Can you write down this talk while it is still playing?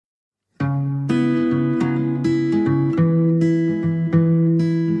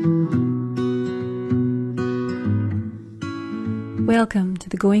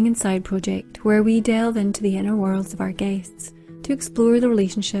the Going Inside project, where we delve into the inner worlds of our guests to explore the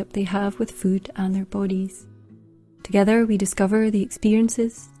relationship they have with food and their bodies. Together we discover the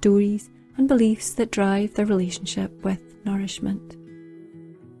experiences, stories and beliefs that drive their relationship with nourishment.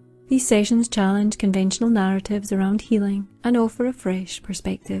 These sessions challenge conventional narratives around healing and offer a fresh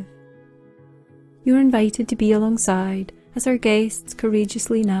perspective. You are invited to be alongside as our guests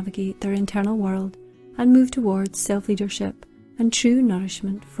courageously navigate their internal world and move towards self-leadership and true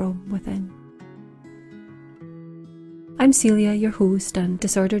nourishment from within. I'm Celia, your host and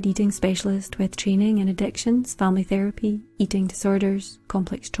disordered eating specialist with training in addictions, family therapy, eating disorders,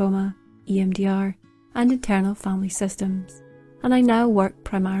 complex trauma, EMDR, and internal family systems, and I now work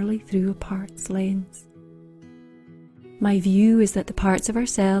primarily through a parts lens. My view is that the parts of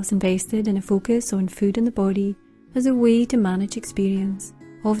ourselves invested in a focus on food and the body as a way to manage experience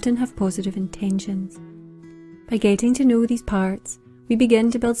often have positive intentions. By getting to know these parts, we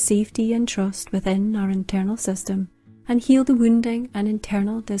begin to build safety and trust within our internal system and heal the wounding and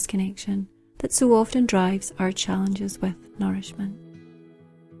internal disconnection that so often drives our challenges with nourishment.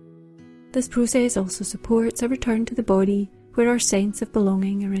 This process also supports a return to the body where our sense of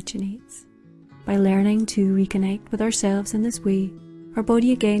belonging originates. By learning to reconnect with ourselves in this way, our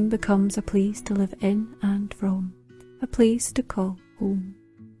body again becomes a place to live in and from, a place to call home.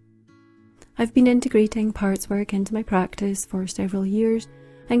 I've been integrating parts work into my practice for several years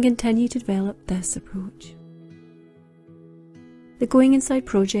and continue to develop this approach. The Going Inside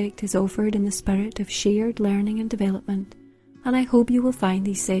project is offered in the spirit of shared learning and development, and I hope you will find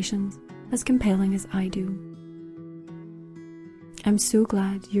these sessions as compelling as I do. I'm so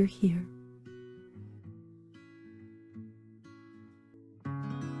glad you're here.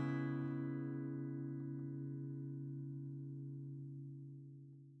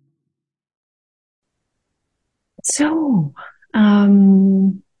 So,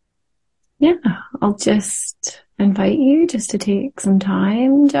 I'll just invite you just to take some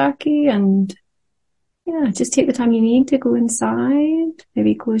time, Jackie, and just take the time you need to go inside.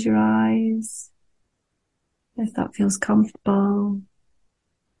 Maybe close your eyes if that feels comfortable.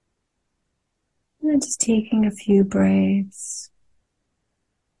 And just taking a few breaths.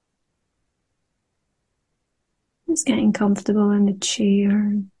 Just getting comfortable in the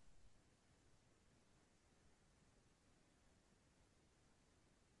chair.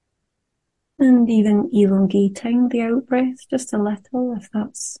 And even elongating the out-breath just a little if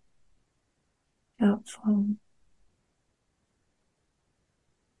that's helpful.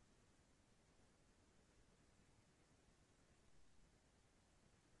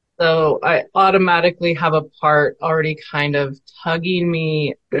 So I automatically have a part already kind of tugging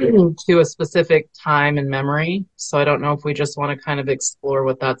me to a specific time and memory. So I don't know if we just want to kind of explore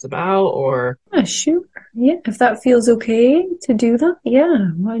what that's about or... Yeah, sure. Yeah, if that feels okay to do that, yeah,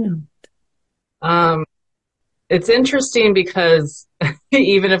 why not? It's interesting because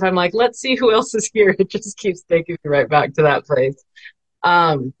even if I'm like, let's see who else is here, it just keeps taking me right back to that place.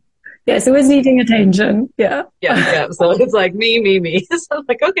 Yes, it was needing attention. Yeah. Yeah. So it's like me. So I'm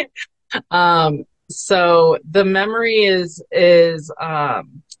like, okay. So the memory is I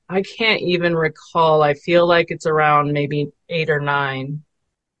can't even recall. I feel like it's around maybe 8 or 9.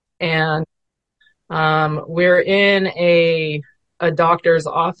 And we're in a doctor's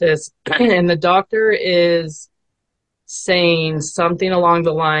office and the doctor is saying something along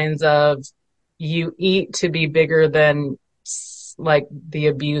the lines of, you eat to be bigger than like the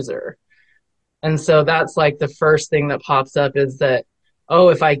abuser. And so that's like the first thing that pops up is that, oh,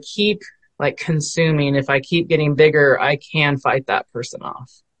 if I keep like consuming, if I keep getting bigger, I can fight that person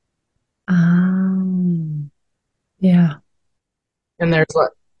off. Yeah. And there's like,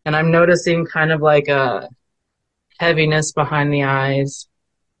 and I'm noticing kind of like a heaviness behind the eyes.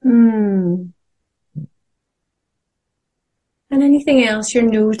 And anything else you're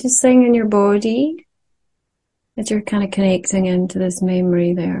noticing in your body as you're kind of connecting into this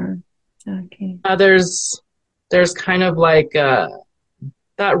memory there, Jackie? There's kind of like that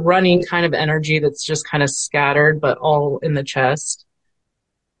running kind of energy that's just kind of scattered, but all in the chest.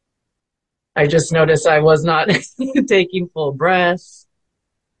 I just noticed I was not taking full breaths.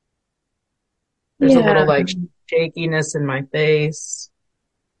 There's a little like shakiness in my face.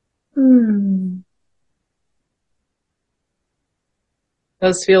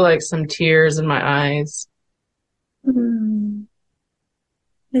 Does feel like some tears in my eyes.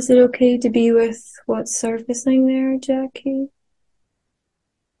 Is it okay to be with what's surfacing there, Jackie?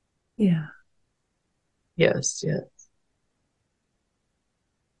 Yeah. Yes.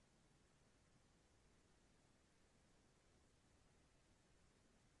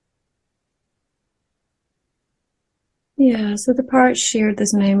 Yeah, so the parts shared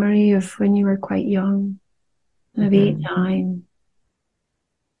this memory of when you were quite young, maybe 8, 9,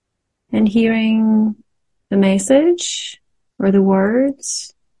 and hearing the message or the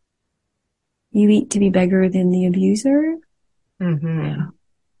words, you eat to be bigger than the abuser. Mm-hmm.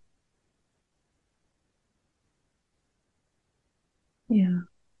 Yeah.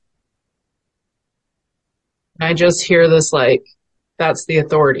 I just hear this like, that's the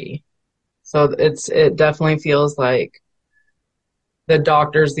authority. So it definitely feels like the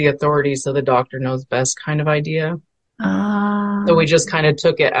doctor's the authority, so the doctor knows best kind of idea. So we just kind of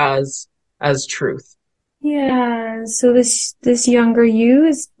took it as truth. Yeah. So this younger you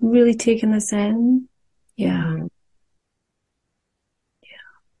is really taking this in. Yeah. Mm-hmm.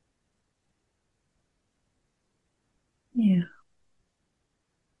 Yeah.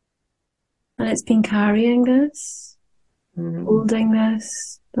 And it's been carrying this, Mm-hmm. holding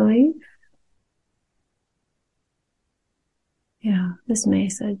this belief. Yeah. This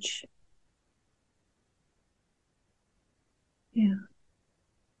message. Yeah.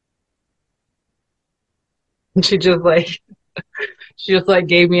 And she just like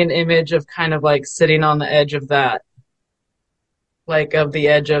gave me an image of kind of like sitting on the edge of that, like of the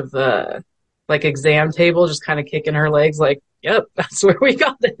edge of the like exam table, just kind of kicking her legs like, yep, that's where we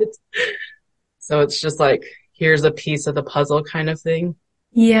got it. So it's just like, here's a piece of the puzzle kind of thing.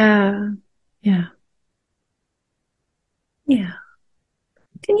 Yeah. Yeah. Yeah.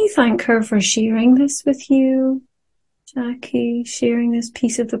 Can you thank her for sharing this with you, Jackie? Sharing this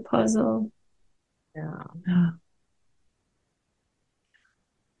piece of the puzzle. Yeah. Yeah.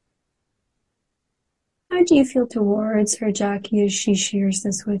 How do you feel towards her, Jackie, as she shares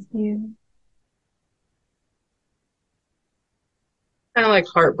this with you? Kind of like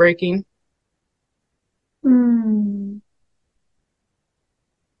heartbreaking. Hmm.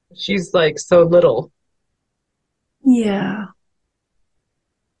 She's like so little. Yeah.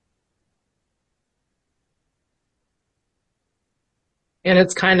 And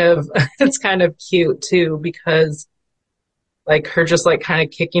it's kind of it's kind of cute too because like her just like kind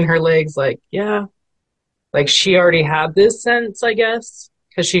of kicking her legs like, yeah, like she already had this sense, I guess,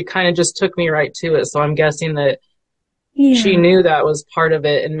 because she kind of just took me right to it. So I'm guessing that she Yeah. knew that was part of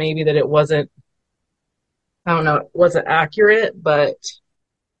it and maybe that it wasn't, I don't know, it wasn't accurate, but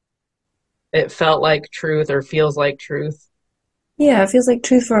it felt like truth or feels like truth. Yeah. It feels like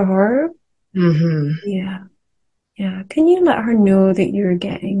truth for her. Mm-hmm. Yeah. Yeah. Can you let her know that you're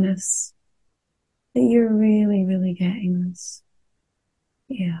getting this? That you're really, really getting this?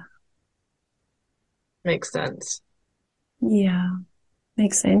 Yeah. Makes sense. Yeah.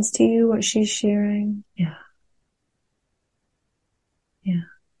 Makes sense to you what she's sharing? Yeah. Yeah.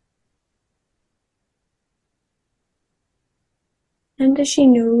 And does she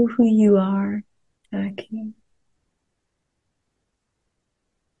know who you are, Jackie?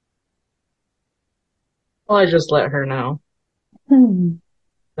 Well, I just let her know. Hmm.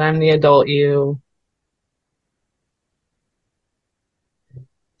 I'm the adult you.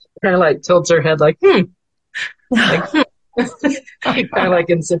 Kind of like tilts her head like, like, kind of like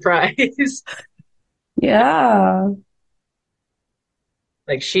in surprise. Yeah.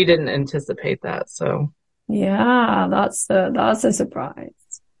 Like she didn't anticipate that. So, Yeah. That's a surprise.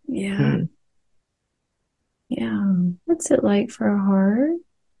 Yeah. hmm. Yeah. What's it like for her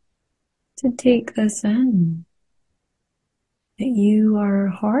to take this in? That you are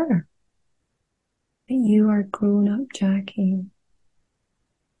her. That you are grown up, Jackie.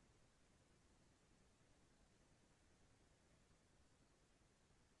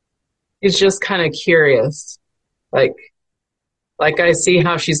 She's just kind of curious. Like, like I see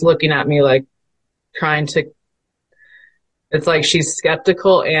how she's looking at me, like trying to, it's like she's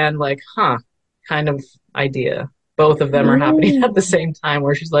skeptical and like, kind of idea. Both of them are happening at the Mm. same time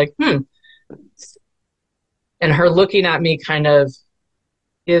where she's like, and her looking at me kind of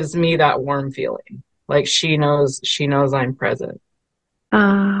gives me that warm feeling. Like she knows I'm present.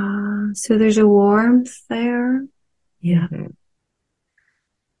 So there's a warmth there. Yeah. Mm-hmm.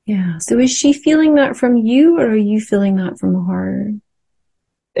 Yeah. So is she feeling that from you or are you feeling that from her?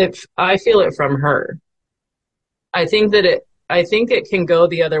 If I feel it from her, I think it can go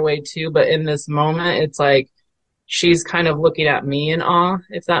the other way too, but in this moment, it's like she's kind of looking at me in awe,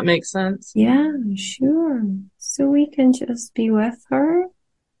 if that makes sense. Yeah, sure. So we can just be with her.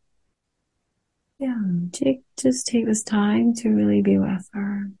 Yeah, just take this time to really be with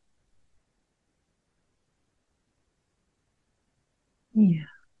her. Yeah.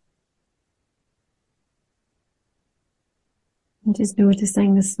 And just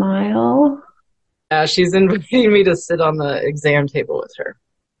noticing the smile. She's inviting me to sit on the exam table with her.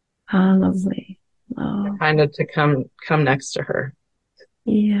 Ah, lovely. Oh, kind of to come next to her.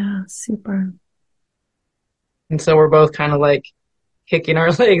 yeah, super. And so we're both kind of like kicking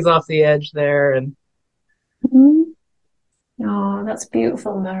our legs off the edge there. And Mhm. Oh, that's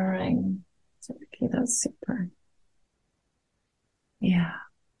beautiful mirroring. Okay, that's super. Yeah.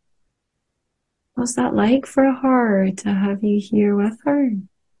 What's that like for her to have you here with her?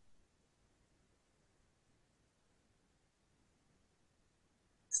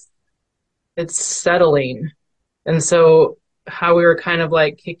 it's settling. And so how we were kind of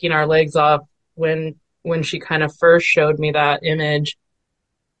like kicking our legs off when she kind of first showed me that image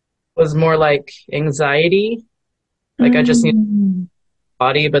was more like anxiety. Like I just need Mm. a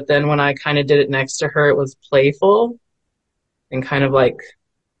body, but then when I kind of did it next to her, it was playful and kind of like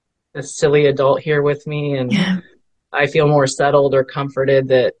a silly adult here with me. And Yeah. I feel more settled or comforted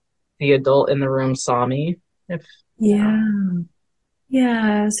that the adult in the room saw me. If yeah. Yeah.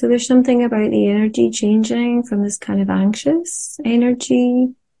 Yeah. So there's something about the energy changing from this kind of anxious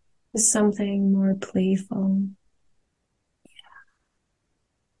energy to something more playful.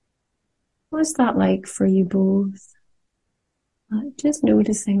 What's that like for you both? Just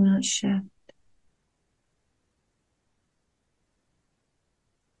noticing that shift.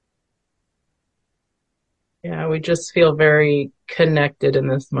 Yeah, we just feel very connected in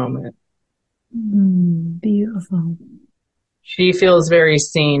this moment. Beautiful. She feels very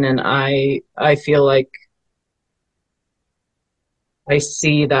seen, and I feel like I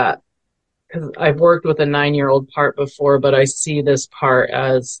see that because I've worked with a 9-year-old part before, but I see this part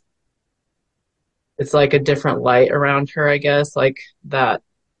as it's like a different light around her, I guess, like that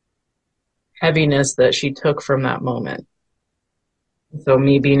heaviness that she took from that moment. So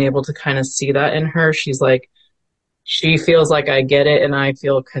me being able to kind of see that in her, she's like, she feels like I get it and I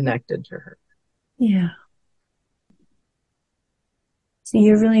feel connected to her. Yeah. So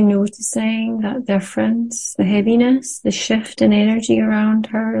you're really noticing that difference, the heaviness, the shift in energy around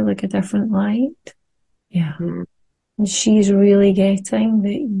her, like a different light. Yeah. Mhm. And she's really getting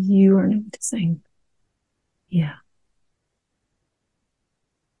that you are noticing. Yeah.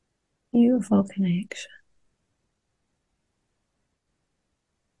 Beautiful connection.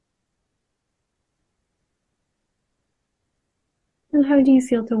 And how do you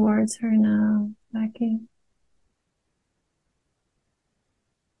feel towards her now, Becky?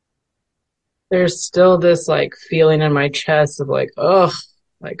 There's still this like feeling in my chest of like,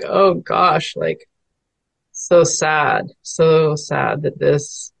 oh gosh, like so sad that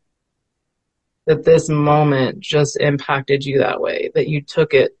this moment just impacted you that way, that you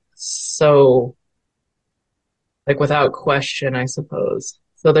took it so like without question, I suppose.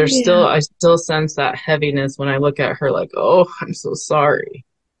 So Yeah. I still sense that heaviness when I look at her like, oh, I'm so sorry.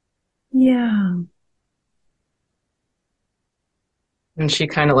 Yeah. And she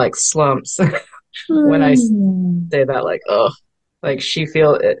kind of like slumps when I Mm. say that, like, oh, like she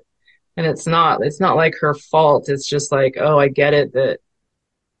feel it. And it's not like her fault. It's just like, oh, I get it that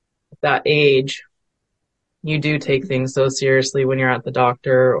at that age, you do take things so seriously when you're at the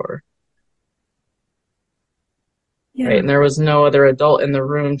doctor or right. Yeah. And there was no other adult in the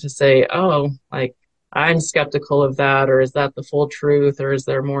room to say, oh, like I'm skeptical of that, or is that the full truth, or is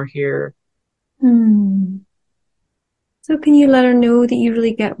there more here? Mm. So can you let her know that you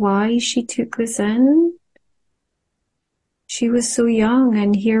really get why she took this in? She was so young,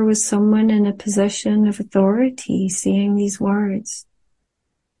 and here was someone in a position of authority saying these words.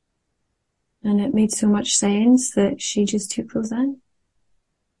 And it made so much sense that she just took those in.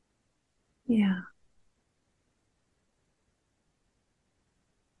 Yeah.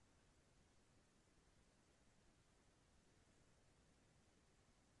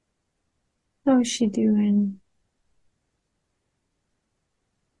 How's she doing?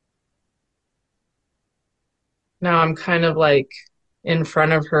 Now I'm kind of like in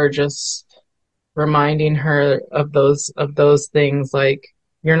front of her, just reminding her of those things, like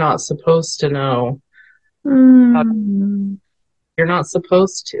you're not supposed to know. Mm. You're not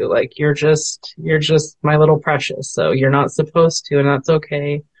supposed to. Like you're just my little precious. So you're not supposed to, and that's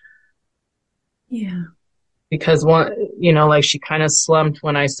okay. Yeah. Because one, you know, like she kind of slumped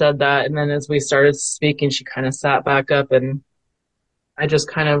when I said that, and then as we started speaking, she kind of sat back up, and I just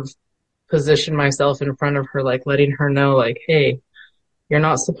kind of positioned myself in front of her, like letting her know, like, hey, you're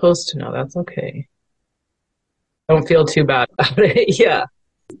not supposed to know. That's okay. Don't feel too bad about it. Yeah.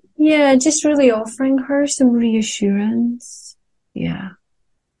 Yeah, just really offering her some reassurance. Yeah.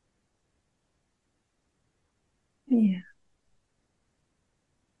 Yeah.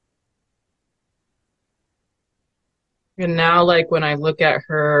 And now, like when I look at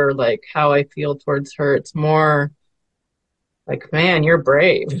her, like how I feel towards her, it's more like, man, you're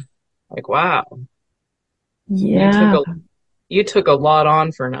brave. Like, wow. Yeah, You took a lot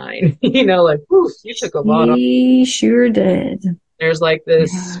on for 9. Like, oof, you took a lot on. he sure did. There's like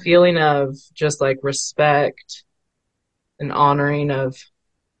this Yeah. feeling of just like respect and honoring of,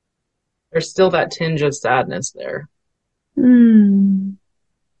 there's still that tinge of sadness there. Hmm.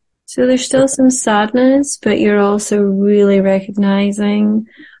 So there's still some sadness, but you're also really recognizing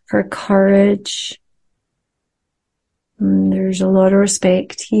her courage. There's a lot of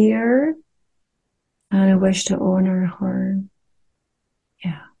respect here, and I wish to honor her.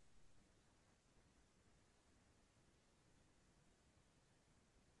 Yeah.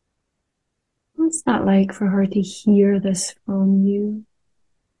 What's that like for her to hear this from you,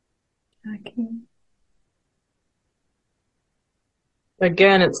 Jackie?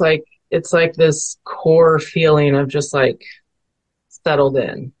 Again, it's like this core feeling of just like settled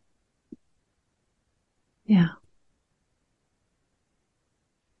in. Yeah.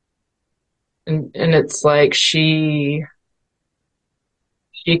 And it's like she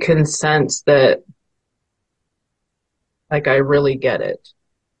can sense that, like, I really get it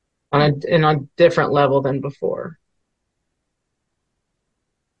in a different level than before.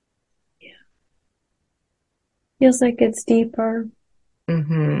 Feels like it's deeper.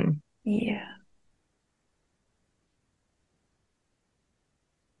 Hmm. Yeah.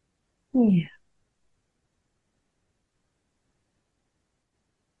 Yeah.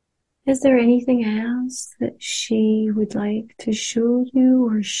 Is there anything else that she would like to show you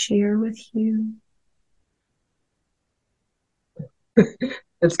or share with you?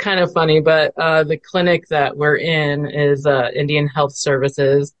 It's kind of funny, but the clinic that we're in is Indian Health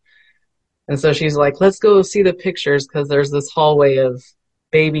Services. And so she's like, let's go see the pictures because there's this hallway of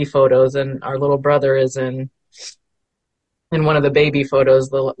baby photos, and our little brother is in one of the baby photos,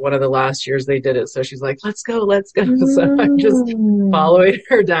 one of the last years they did it. So she's like, let's go, let's go. So I'm just following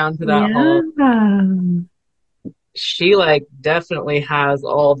her down to that hall. Yeah. She like definitely has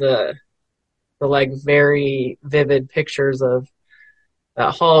all the like very vivid pictures of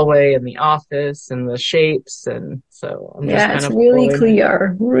that hallway and the office and the shapes, and so I'm just Yeah, kind it's of really following her.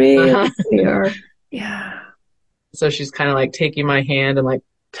 clear. Really Uh-huh. clear. Yeah. So she's kind of like taking my hand and like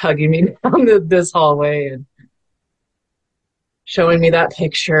tugging me down this hallway and showing me that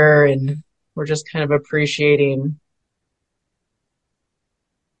picture, and we're just kind of appreciating.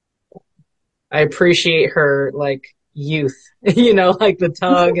 I appreciate her like youth, like the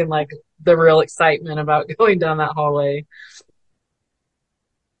tug and like the real excitement about going down that hallway,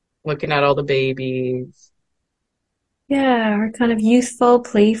 looking at all the babies. Yeah, her kind of youthful,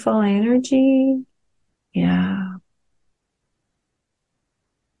 playful energy. Yeah.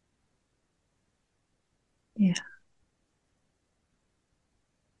 Yeah.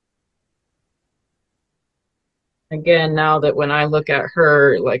 Again, now that when I look at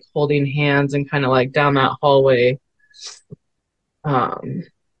her like holding hands and kind of like down that hallway, um,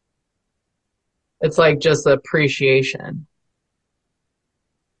 it's like just appreciation.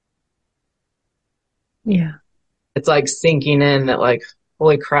 Yeah. It's like sinking in that like,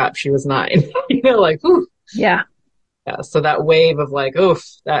 holy crap, she was 9. Like, whew. Yeah. Yeah. So that wave of like, oof,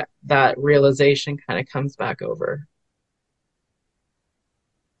 that realization kind of comes back over.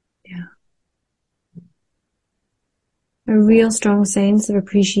 Yeah. A real strong sense of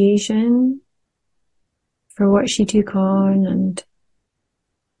appreciation for what she took on and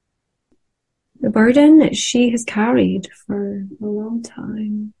the burden that she has carried for a long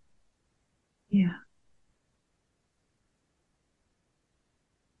time. Yeah.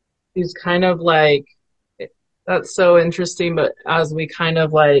 She's kind of like, that's so interesting. But as we kind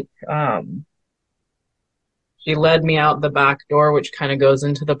of like, she led me out the back door, which kind of goes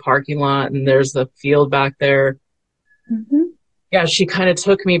into the parking lot, and there's the field back there. Mm-hmm. Yeah, she kind of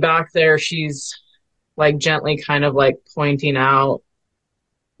took me back there. She's like gently kind of like pointing out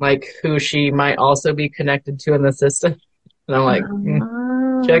like who she might also be connected to in the system. And I'm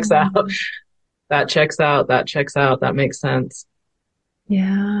like, checks out. Ah, That checks out. That checks out. That makes sense.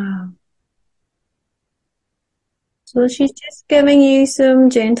 yeah. So she's just giving you some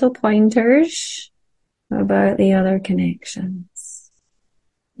gentle pointers about the other connections.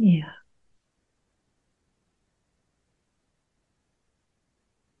 Yeah.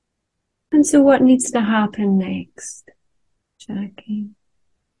 And so what needs to happen next, Jackie?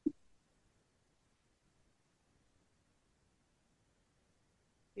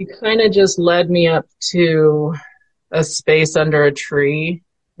 She kind of just led me up to a space under a tree.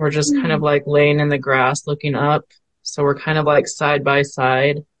 We're just kind of Hmm. like laying in the grass looking up. So we're kind of like side by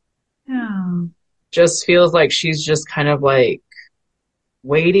side. Yeah. Just feels like she's just kind of like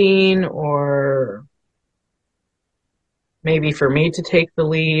waiting, or maybe for me to take the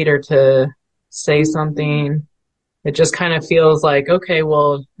lead or to say something. It just kind of feels like, okay,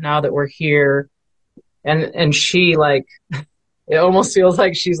 well, now that we're here, and she like, it almost feels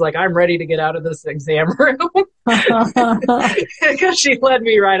like she's like, I'm ready to get out of this exam room because she led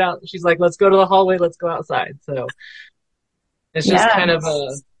me right out. She's like, let's go to the hallway, let's go outside. So it's just Yeah. kind of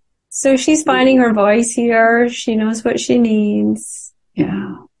a, So she's finding her voice here. She knows what she needs.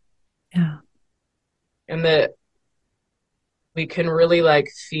 Yeah. Yeah. and that we can really like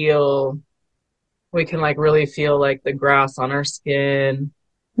feel, we can like really feel like the grass on our skin,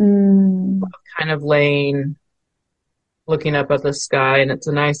 Mm, kind of laying, looking up at the sky, and it's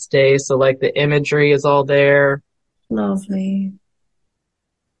a nice day. So like the imagery is all there. lovely.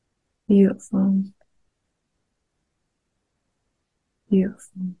 Beautiful.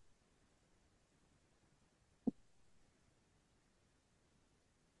 Beautiful.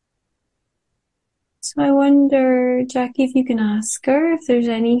 So I wonder, Jackie, if you can ask her if there's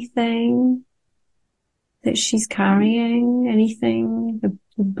anything that she's carrying, anything, the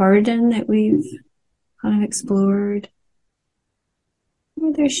burden that we've kind of explored,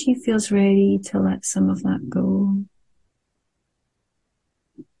 whether she feels ready to let some of that go.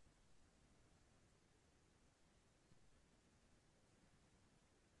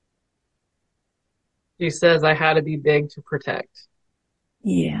 She says I had to be big to protect.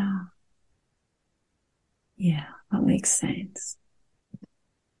 Yeah. Yeah, that makes sense.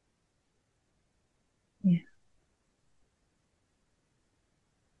 Yeah.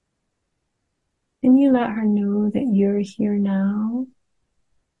 Can you let her know that you're here now?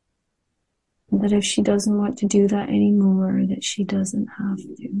 And that if she doesn't want to do that anymore, that she doesn't have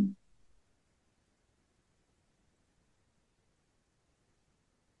to.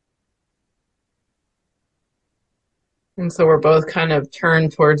 And so we're both kind of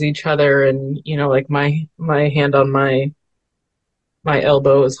turned towards each other, and like my hand on my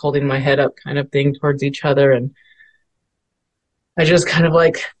elbow is holding my head up kind of thing towards each other, and I just kind of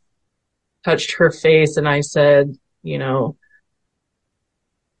like touched her face and I said,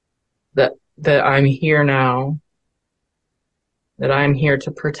 that I'm here now, that I'm here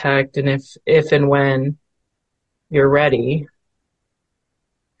to protect, and if and when you're ready,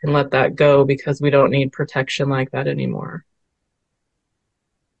 can let that go because we don't need protection like that anymore.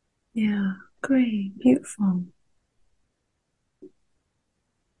 Yeah, great, beautiful.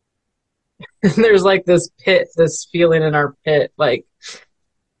 And there's like this pit, this feeling in our pit, like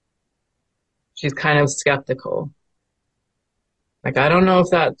she's kind of skeptical. Like, I don't know if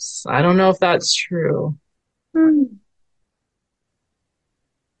that's true. Hmm.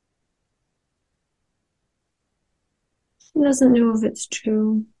 She doesn't know if it's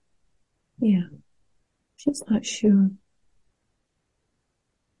true. Yeah, she's not sure.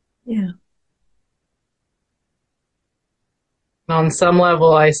 Yeah. On some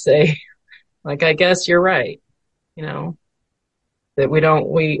level, I say, like, I guess you're right, you know, that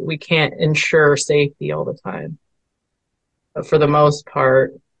we can't ensure safety all the time. But for the most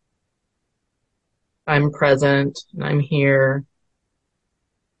part, I'm present and I'm here,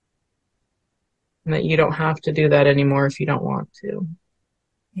 and that you don't have to do that anymore if you don't want to.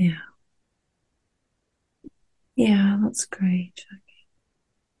 Yeah. Yeah, that's great.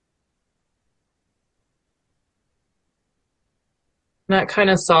 And that kind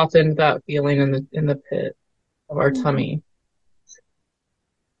of softened that feeling in the pit of our tummy.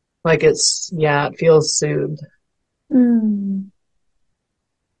 Like it feels soothed. Mm.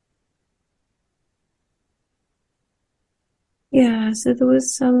 Yeah, so there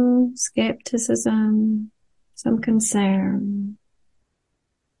was some skepticism, some concern,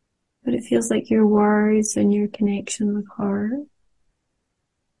 but it feels like your words and your connection with her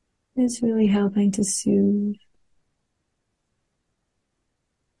is really helping to soothe.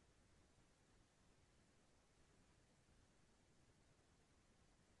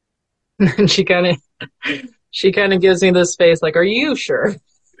 And she kind of gives me this face like, are you sure?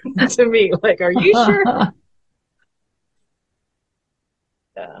 To me, like, are you sure?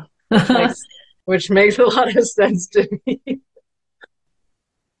 Yeah. Which makes a lot of sense to me.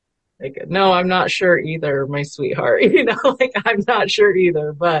 Like, no, I'm not sure either, my sweetheart. Like I'm not sure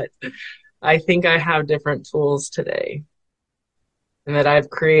either, but I think I have different tools today, and that I've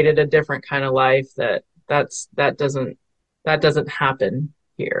created a different kind of life that doesn't happen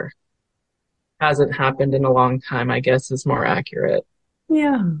here. Hasn't happened in a long time, I guess is more accurate.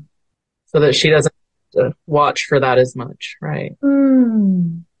 Yeah. So that she doesn't have to watch for that as much, right?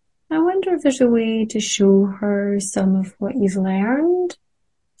 Mm. I wonder if there's a way to show her some of what you've learned,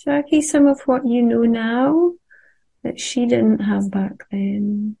 Jackie, some of what you know now that she didn't have back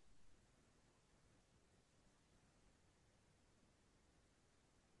then.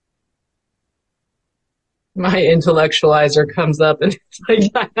 my intellectualizer comes up and it's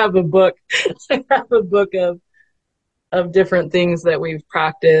like I have a book. I have a book of different things that we've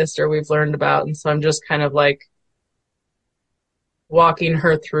practiced or we've learned about. And so I'm just kind of like walking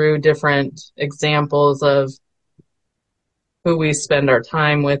her through different examples of who we spend our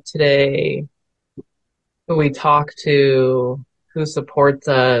time with today, who we talk to, who supports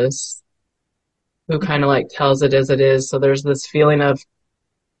us, who kind of like tells it as it is. So there's this feeling of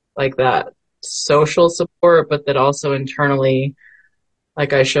like that social support, but that also internally,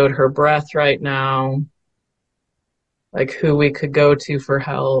 like I showed her breath right now, like who we could go to for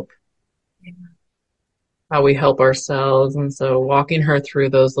help, how we help ourselves. And so walking her through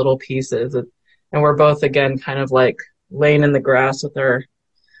those little pieces. And we're both, again, kind of like laying in the grass with our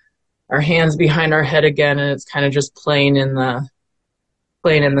hands behind our head again. And it's kind of just playing in the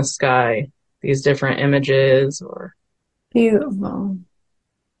sky, these different images or. Beautiful.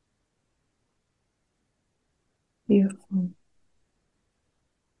 Beautiful.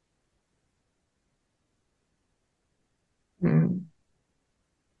 Mm.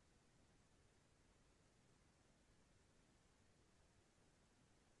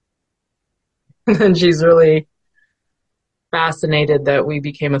 And then she's really fascinated that we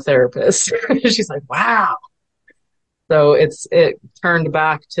became a therapist. She's like, wow. So it turned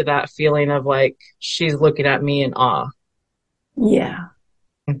back to that feeling of like she's looking at me in awe. Yeah.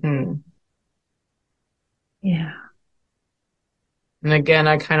 Mm-hmm. Yeah. And again,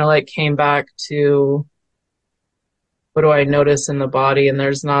 I kind of like came back to what do I notice in the body? And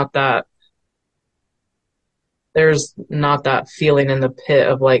there's not that feeling in the pit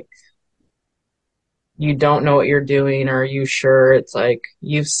of like you don't know what you're doing or are you sure? It's like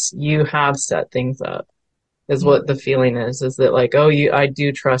you have set things up is what the feeling is that like, oh, I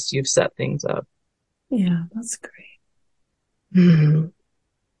do trust you've set things up. Yeah, that's great. Mm-hmm.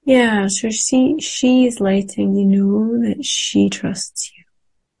 Yeah, so she's letting you know that she trusts you.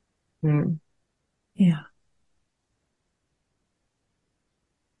 Mm-hmm. Yeah.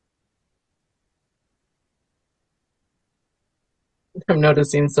 I'm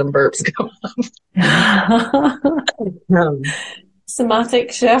noticing some burps go on.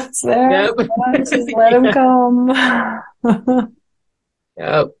 Somatic shifts there. Yep. Just let them come.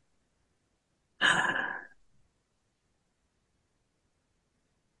 Yep.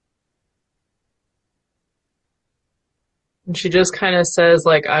 And she just kind of says,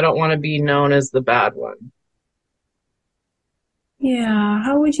 like, I don't want to be known as the bad one. Yeah,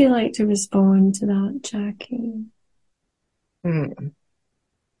 how would you like to respond to that, Jackie?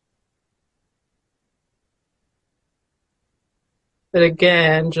 But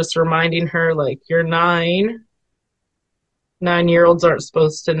again, just reminding her, like, you're 9. 9-year-olds aren't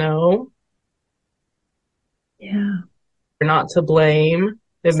supposed to know. Yeah. You're not to blame.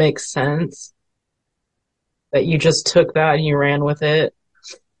 It makes sense that you just took that and you ran with it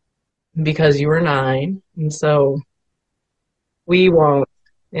because you were 9. And so we won't,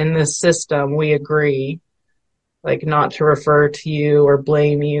 in this system, we agree, like, not to refer to you or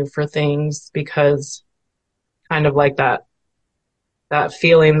blame you for things because kind of like that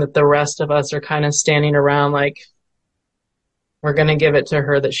feeling that the rest of us are kind of standing around like we're going to give it to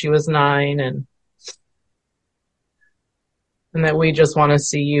her that she was 9 and that we just want to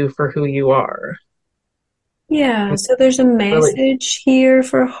see you for who you are. Yeah, so there's a message here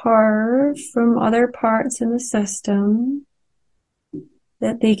for her from other parts in the system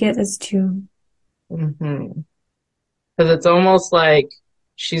that they get this too. Mm-hmm. Because it's almost like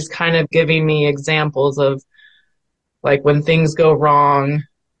she's kind of giving me examples of like when things go wrong,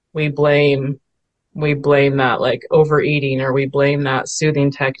 we blame that like overeating or we blame that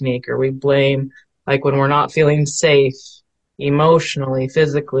soothing technique or we blame like when we're not feeling safe emotionally,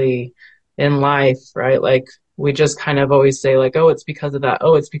 physically in life, right? Like we just kind of always say like, oh, it's because of that.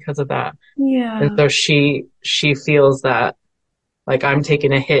 Oh, it's because of that. Yeah. And so she feels that like I'm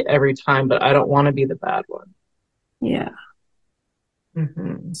taking a hit every time, but I don't want to be the bad one. Yeah.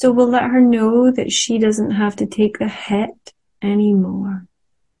 Mm-hmm. So we'll let her know that she doesn't have to take the hit anymore.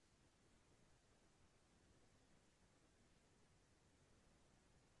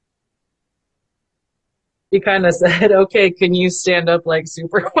 She kind of said, okay, can you stand up like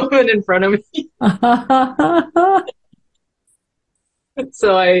Superwoman in front of me?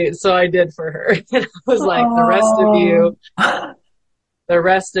 So I did for her. And I was like, the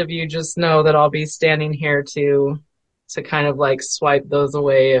rest of you just know that I'll be standing here to kind of like swipe those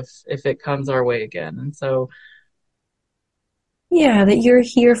away if it comes our way again. And so yeah, that you're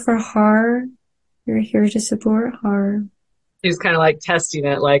here for her. You're here to support her. she's kind of like testing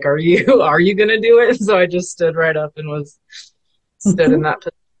it, like, are you gonna do it? So I just stood right up and stood in that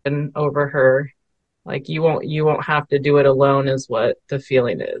position over her. Like you won't have to do it alone is what the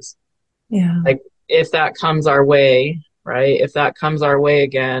feeling is. Yeah. Like if that comes our way, right? If that comes our way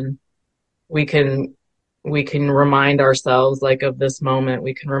again, we can we can remind ourselves like of this moment.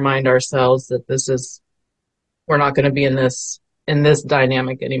 We can remind ourselves that this is we're not going to be in this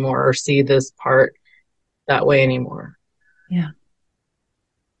dynamic anymore or see this part that way anymore. Yeah.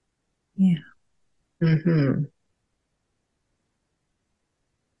 Yeah. Hmm.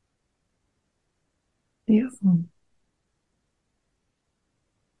 Beautiful.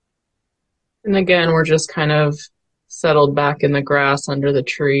 And again, we're just kind of settled back in the grass under the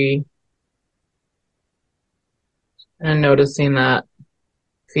tree and noticing that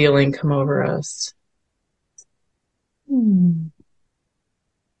feeling come over us. Hmm.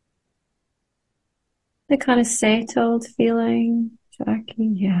 The kind of settled feeling,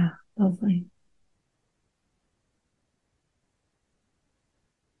 Jackie. Yeah, lovely.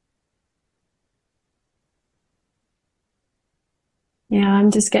 Yeah,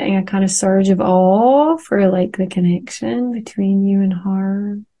 I'm just getting a kind of surge of awe for like the connection between you and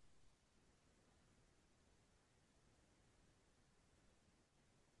her.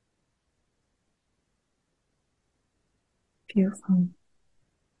 Beautiful.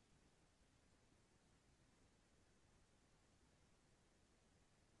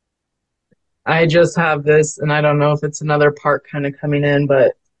 I just have this, and I don't know if it's another part kind of coming in,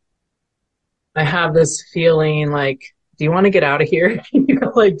 but I have this feeling like, do you want to get out of here? You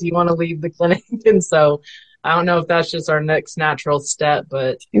know, like, do you want to leave the clinic? And so I don't know if that's just our next natural step,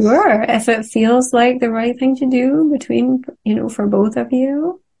 but Sure, if it feels like the right thing to do between, for both of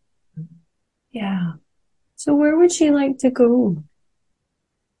you. Yeah. So where would she like to go?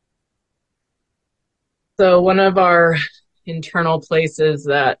 so one of our internal places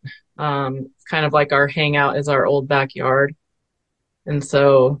that kind of like our hangout is our old backyard. And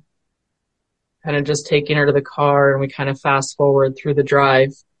so kind of just taking her to the car and we kind of fast forward through the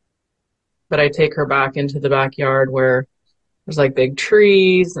drive. But I take her back into the backyard where there's like big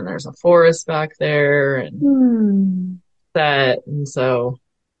trees and there's a forest back there and Hmm. that. And so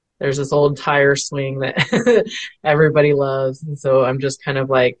there's this old tire swing that everybody loves. And so I'm just kind of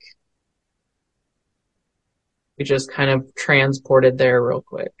like, we just kind of transported there real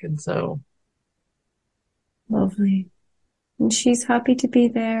quick. And so, Lovely. And she's happy to be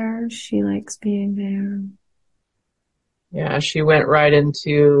there. She likes being there. yeah, she went right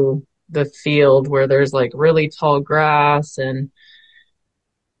into the field where there's like really tall grass and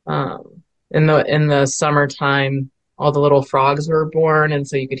in the summertime all the little frogs were born and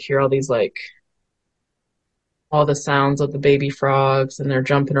so you could hear all these like all the sounds of the baby frogs and they're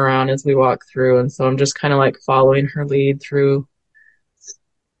jumping around as we walk through and so I'm just kind of like following her lead through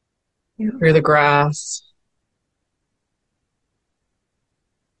Beautiful. the grass.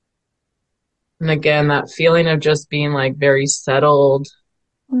 And again, that feeling of just being like very settled.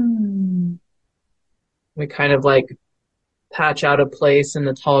 Hmm. We kind of like patch out a place in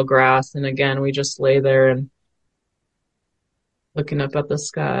the tall grass. And again, we just lay there and looking up at the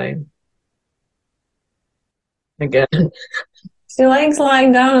sky. Again, She likes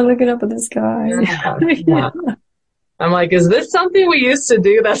lying down and looking up at the sky. yeah, yeah. I'm like, is this something we used to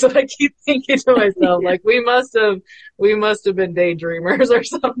do? That's what I keep thinking to myself. Like we must have been daydreamers or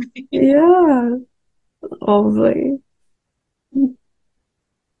something. Yeah, lovely.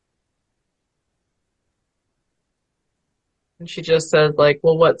 And she just says like,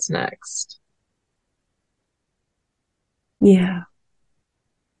 well, what's next? Yeah.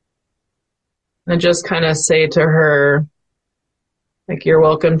 And just kind of say to her, like, you're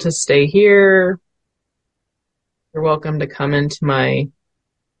welcome to stay here. You're welcome to come into my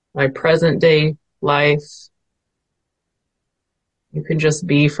present day life. You can just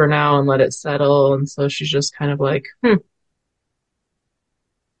be for now and let it settle. And so she's just kind of like,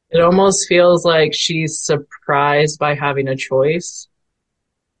 It almost feels like she's surprised by having a choice.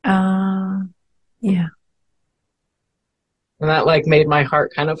 Uh, yeah. And that like made my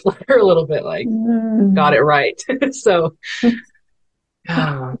heart kind of flutter a little bit, like, got Mm. it right. So,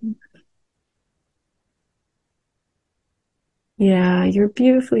 ah, Yeah, you're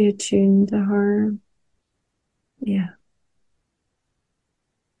beautifully attuned to her. Yeah.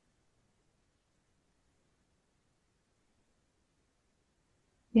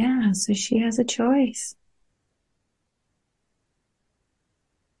 Yeah, so she has a choice.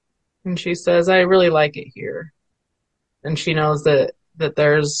 and she says, I really like it here. And she knows that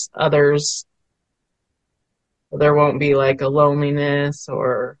there's others. There won't be like a loneliness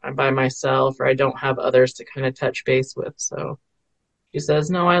or I'm by myself or I don't have others to kind of touch base with. So she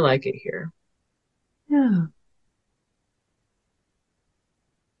says, no, I like it here. Yeah.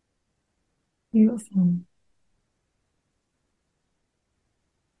 Beautiful.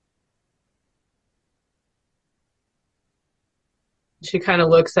 She kind of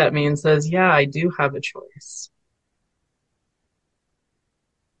looks at me and says, yeah, I do have a choice.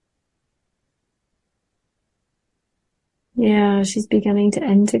 Yeah, she's beginning to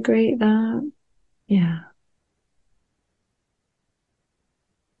integrate that. Yeah.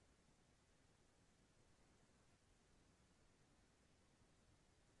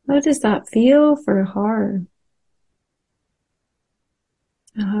 How does that feel for her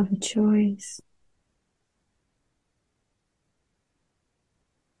to have a choice?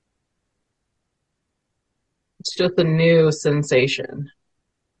 It's just a new sensation.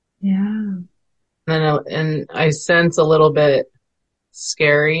 Yeah. And I sense a little bit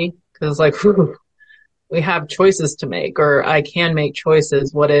scary because like, whew, we have choices to make, or I can make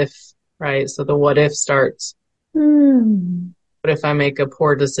choices. What if, right? So the what if starts. Hmm. What if I make a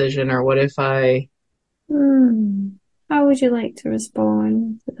poor decision, or what if I, How would you like to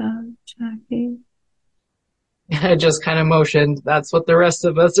respond to that, Jackie? I just kind of motioned. That's what the rest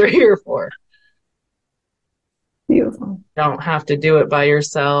of us are here for. Beautiful. You don't have to do it by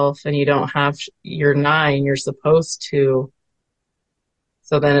yourself, and you don't have, you're 9, you're supposed to.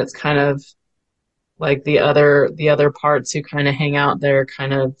 So then it's kind of like the other parts who kind of hang out there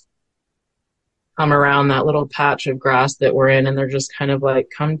kind of come around that little patch of grass that we're in, and they're just kind of like,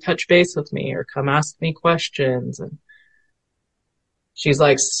 come touch base with me or come ask me questions. And she's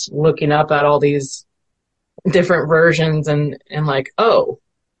like looking up at all these different versions and like, oh,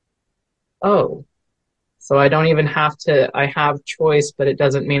 so I don't even have to, I have choice, but it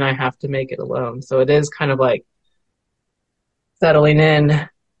doesn't mean I have to make it alone. So it is kind of like settling in,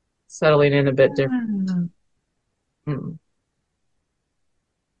 settling in a bit different. Mm.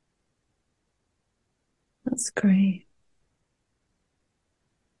 That's great.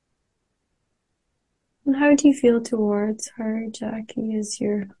 And how do you feel towards her, Jackie, as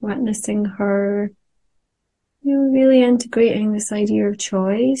you're witnessing her, really integrating this idea of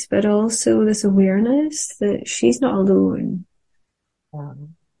choice, but also this awareness that she's not alone.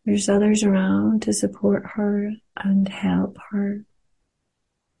 There's others around to support her and help her.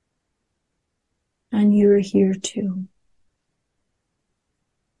 And you're here too.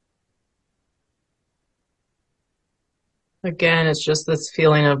 Again, it's just this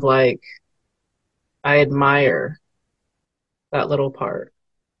feeling of like, I admire that little part.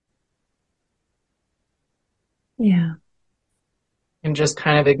 Yeah. And just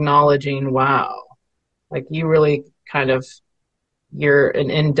kind of acknowledging, wow, like you really kind of, you're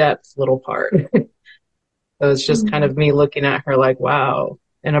an in-depth little part. So it's just kind of me looking at her like, wow,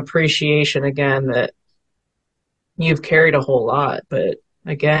 an appreciation again that you've carried a whole lot, but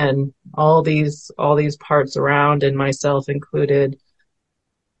again, all these parts around and myself included,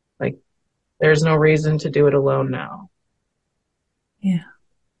 like there's no reason to do it alone now. Yeah.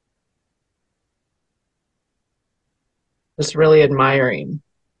 Just really admiring.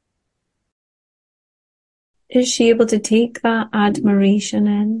 Is she able to take that admiration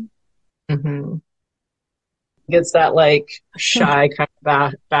in? Mm-hmm. Gets that like shy, kind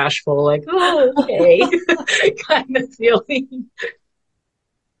of bashful, like, oh, okay, kind of feeling.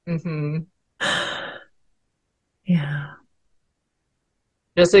 Mm-hmm. Yeah.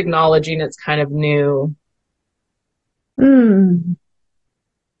 Just acknowledging it's kind of new. Mm.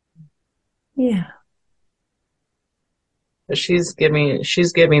 Yeah. But she's giving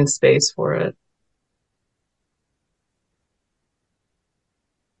space for it.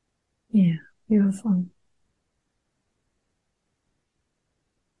 Yeah. Beautiful.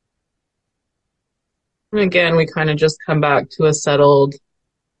 And again, we kind of just come back to a settled,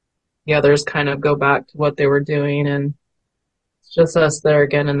 the others kind of go back to what they were doing, and it's just us there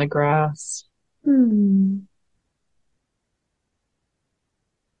again in the grass. Hmm.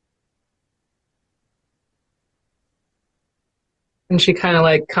 And she kind of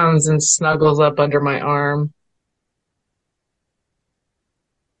like comes and snuggles up under my arm,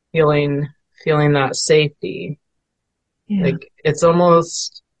 feeling that safety. Yeah. Like it's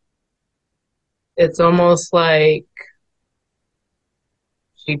almost like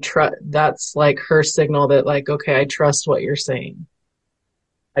that's like her signal that like, okay, I trust what you're saying.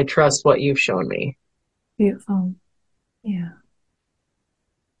 I trust what you've shown me. Beautiful. Yeah.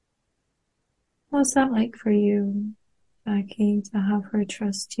 What's that like for you, Jackie, to have her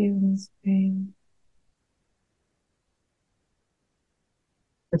trust you in this way?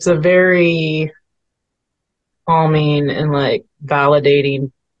 It's a very calming and like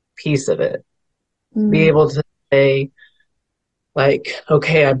validating piece of it. Be able to say like,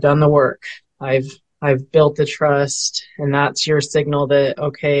 okay, I've done the work. I've I've built the trust, and that's your signal that,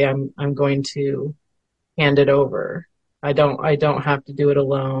 okay, I'm going to hand it over. I don't have to do it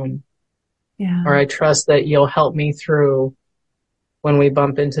alone. Yeah. Or I trust that you'll help me through when we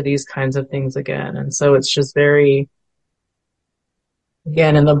bump into these kinds of things again. And so it's just very,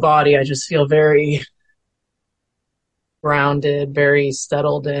 again, in the body, I just feel very grounded, very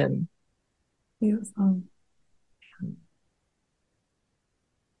settled in. Beautiful.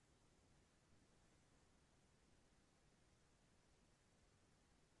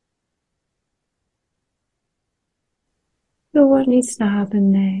 So what needs to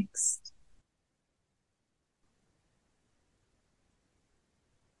happen next?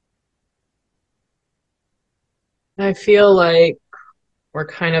 I feel like we're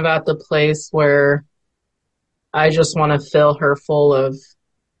kind of at the place where I just want to fill her full of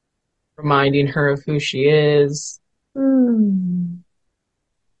reminding her of who she is. Mm.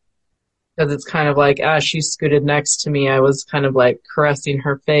 Because it's kind of like, as she scooted next to me, I was kind of like caressing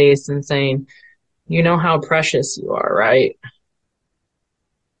her face and saying, you know how precious you are, right?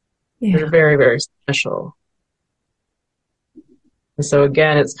 Yeah. You're very, very special. And so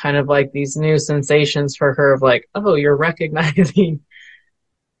again, it's kind of like these new sensations for her of like, oh, you're recognizing.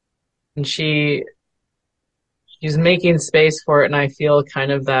 And she's making space for it. And I feel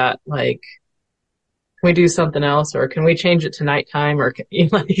kind of that like, can we do something else, or can we change it to nighttime, or can you,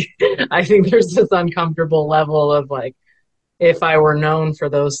 like, I think there's this uncomfortable level of like, if I were known for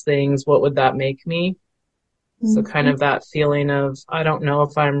those things, what would that make me? So kind of that feeling of, I don't know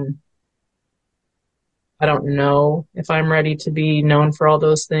if I'm ready to be known for all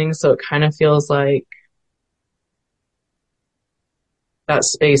those things. So it kind of feels like that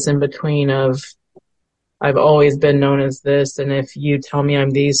space in between of, I've always been known as this, and if you tell me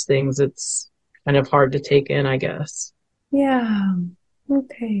I'm these things, it's kind of hard to take in, I guess. Yeah.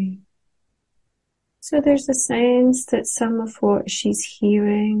 Okay. So there's a sense that some of what she's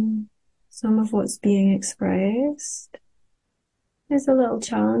hearing, some of what's being expressed, is a little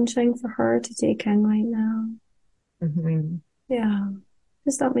challenging for her to take in right now. Mm-hmm. Yeah.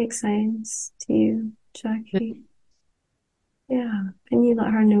 Does that make sense to you, Jackie? Yeah. Can you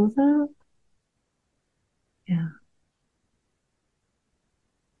let her know that? Yeah.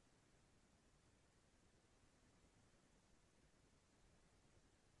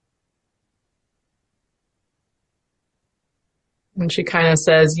 And she kind of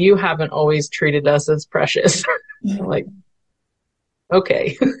says, you haven't always treated us as precious. I'm like,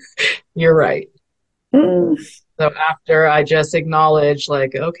 okay, you're right. Mm. So after I just acknowledge,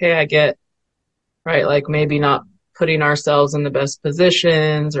 like, okay, I get, right, like maybe not putting ourselves in the best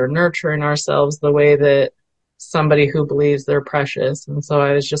positions or nurturing ourselves the way that somebody who believes they're precious. And so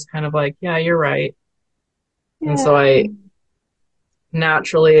I was just kind of like, yeah, you're right. And Yeah. so I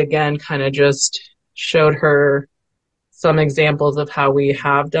naturally, again, kind of just showed her some examples of how we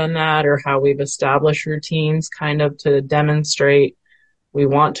have done that or how we've established routines kind of to demonstrate we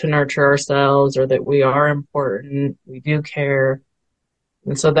want to nurture ourselves or that we are important, we do care.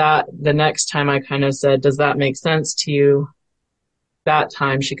 And so that the next time I kind of said, does that make sense to you? That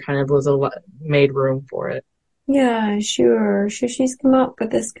time she kind of made room for it. Yeah, sure. So she's come up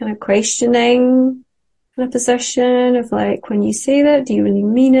with this kind of questioning kind of position of like, when you say that, do you really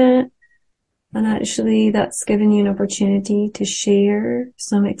mean it? And actually that's given you an opportunity to share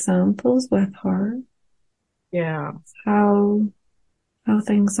some examples with her, Yeah. how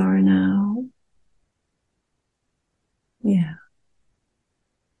things are now. Yeah.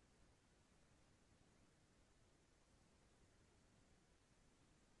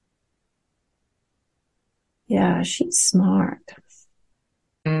 Yeah, she's smart.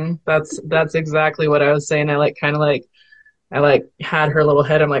 That's exactly what I was saying. I like kind of like I like had her little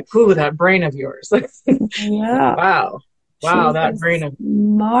head. I'm like, ooh, that brain of yours. Yeah, Wow. Wow, she's a that brain of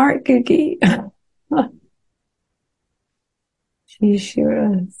smart cookie. She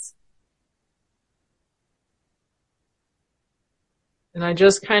sure is. and I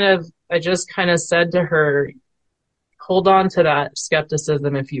just kind of said to her, hold on to that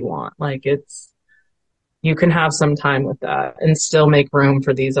skepticism if you want. Like you can have some time with that and still make room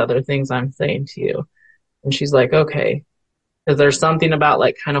for these other things I'm saying to you. And she's like, okay. Because there's something about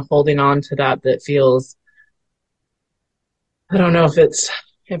like kind of holding on to that that feels, I don't know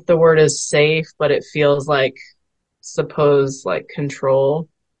if the word is safe, but it feels like suppose like control.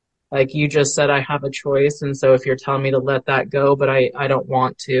 Like you just said, I have a choice. And so if you're telling me to let that go, but I don't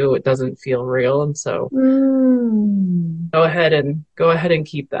want to, it doesn't feel real. And so Mm. go ahead and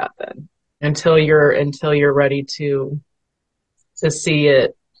keep that then until you're ready to see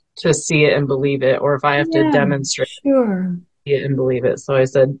it, to see it and believe it. Or if I have to Yeah, demonstrate sure. it and believe it. So I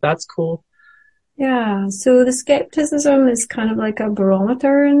said, that's cool. Yeah. So the skepticism is kind of like a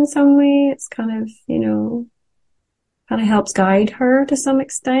barometer in some way. It's kind of, kind of helps guide her to some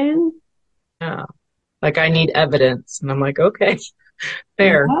extent. Yeah. Like I need evidence. And I'm like, okay,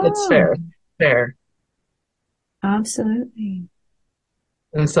 fair. It's Yeah, fair. Fair. absolutely.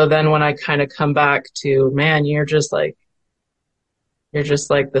 And so then when I kind of come back to, man, you're just like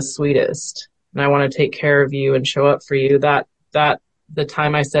the sweetest. And I want to take care of you and show up for you. That the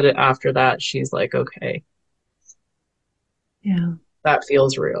time I said it after that, she's like, okay, Yeah. that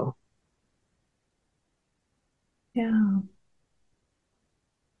feels real. Yeah.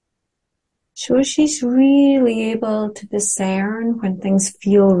 So she's really able to discern when things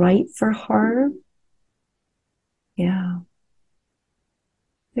feel right for her. Yeah.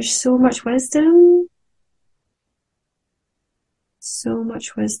 There's so much wisdom. So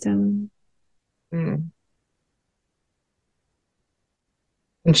much wisdom. Mm.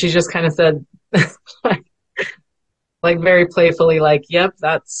 And she just kind of said, like very playfully, like, yep,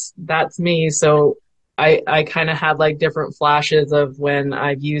 that's me. So I kind of had like different flashes of when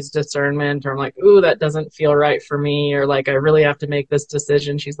I've used discernment or I'm like, ooh, that doesn't feel right for me, or like I really have to make this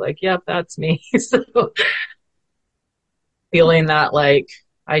decision. She's like, yep, that's me. So feeling that like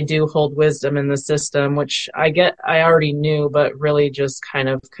I do hold wisdom in the system, which I already knew, but really just kind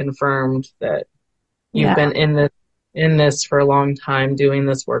of confirmed that you've Yeah. been in this for a long time, doing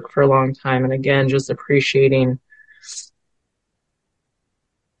this work for a long time. And again, just appreciating.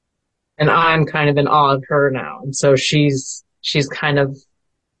 And I'm kind of in awe of her now. And so she's kind of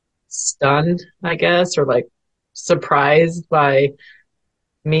stunned, I guess, or like surprised by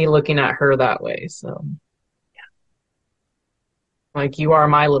me looking at her that way. So like you are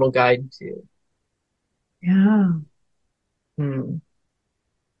my little guide too. Yeah. Hmm.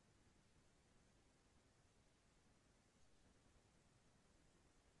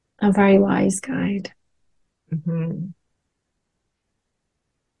 A very wise guide. Hmm.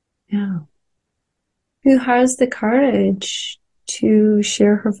 Yeah. Who has the courage to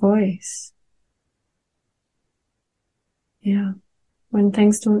share her voice. Yeah. When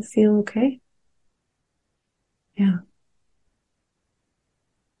things don't feel okay. Yeah.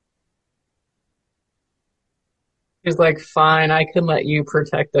 She's like, fine, I can let you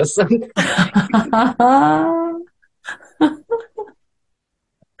protect us.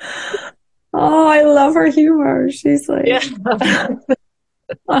 Oh, I love her humor. She's Yeah.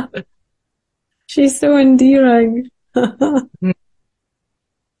 like, she's so endearing.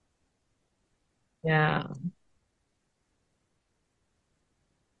 Yeah.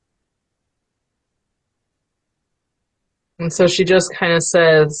 And so she just kind of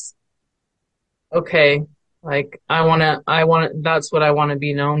says, okay, like that's what I want to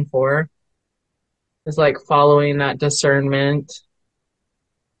be known for, is like following that discernment,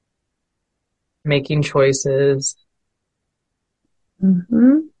 making choices,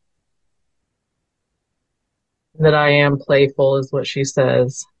 Hmm. that I am playful is what she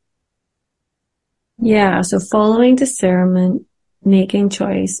says. Yeah. So following discernment, making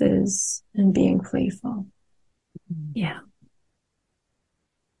choices, and being playful. Yeah.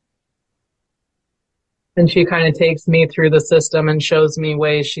 And she kind of takes me through the system and shows me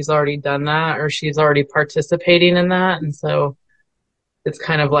ways she's already done that or she's already participating in that. And so it's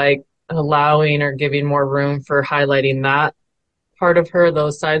kind of like allowing or giving more room for highlighting that part of her,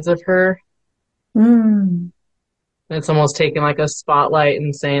 those sides of her. Mm. And it's almost taking like a spotlight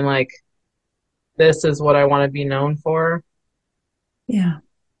and saying like, this is what I want to be known for. Yeah.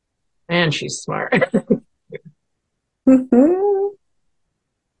 And she's smart. Mhm.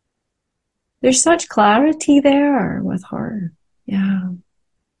 There's such clarity there with her. Yeah.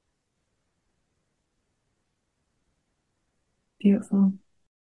 Beautiful.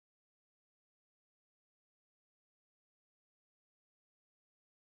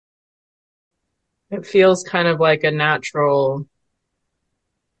 It feels kind of like a natural,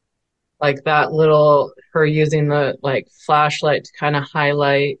 like that little, her using the like flashlight to kind of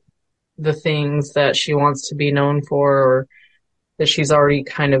highlight the things that she wants to be known for or that she's already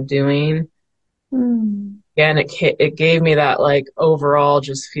kind of doing. Mm. And it gave me that like overall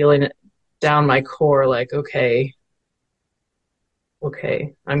just feeling it down my core, like, okay,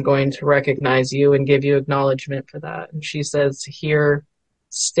 I'm going to recognize you and give you acknowledgement for that. And she says, here,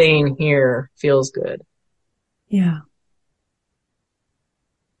 staying here feels good. Yeah.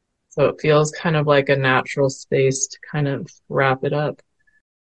 So it feels kind of like a natural space to kind of wrap it up.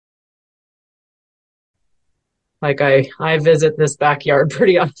 Like I visit this backyard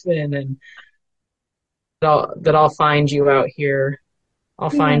pretty often and that I'll find you out here.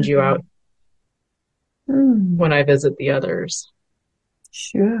 I'll Yeah. find you out Mm. when I visit the others.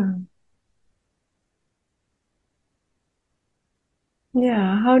 Sure.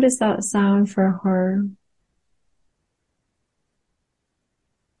 Yeah. How does that sound for her?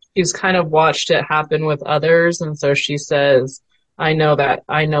 She's kind of watched it happen with others, and so she says, I know that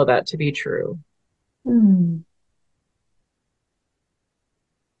to be true. Hmm.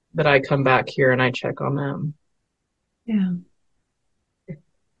 But I come back here and I check on them. Yeah.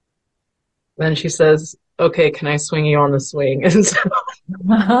 Then she says, okay, can I swing you on the swing? And so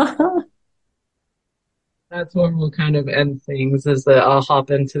that's where we'll kind of end things, is that I'll hop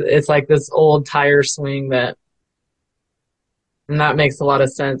into it's like this old tire swing that, and that makes a lot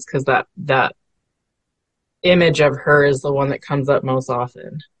of sense because that image of her is the one that comes up most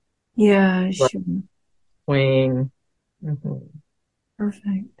often. Yeah, Like sure. swing. Mhm.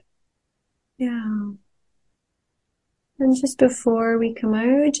 Perfect. Yeah. And just before we come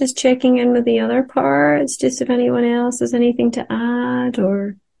out, just checking in with the other parts, just if anyone else has anything to add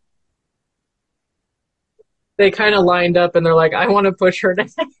or. They kind of lined up and they're like, I want to push her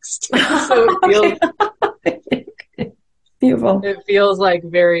next. So Okay. Beautiful. it feels like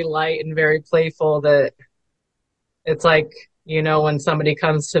very light and very playful, that it's like, when somebody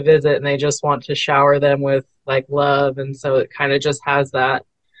comes to visit and they just want to shower them with like love. And so it kind of just has that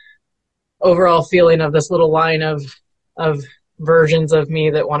overall feeling of this little line of versions of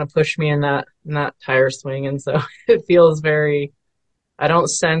me that want to push me in that tire swing. And so it feels very, I don't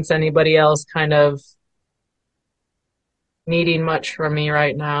sense anybody else kind of needing much from me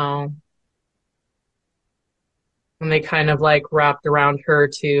right now. And they kind of like wrapped around her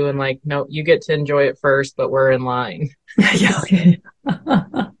too, and like, no, you get to enjoy it first, but we're in line. Yeah, okay.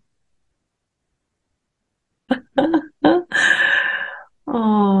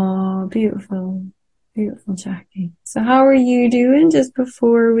 Oh, beautiful. Beautiful, Jackie. So how are you doing just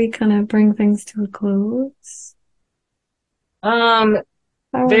before we kind of bring things to a close? Um,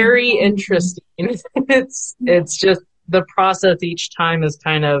 How are you Very doing? interesting. It's just the process each time is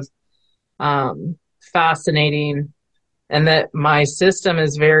kind of fascinating, and that my system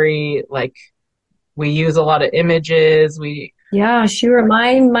is very like, we use a lot of images. Yeah, sure.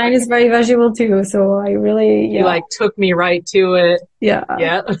 Mine is very visual too. So I really, He yeah, like took me right to it. yeah,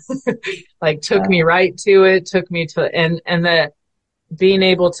 Yeah. Like took yeah, me right to it, took me to, and that being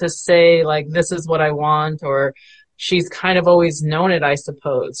able to say like, this is what I want, or she's kind of always known it, I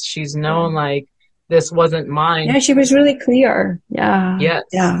suppose. She's yeah. known like, this wasn't mine. Yeah, she was really clear. Yeah, Yes,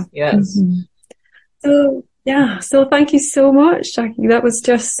 yeah. yes. hmm So, yeah, so thank you so much, Jackie. That was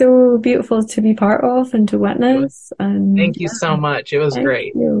just so beautiful to be part of and to witness. And Thank you yeah, so much. It was thank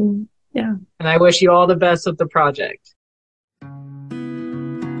great. you. Yeah. And I wish you all the best with the project.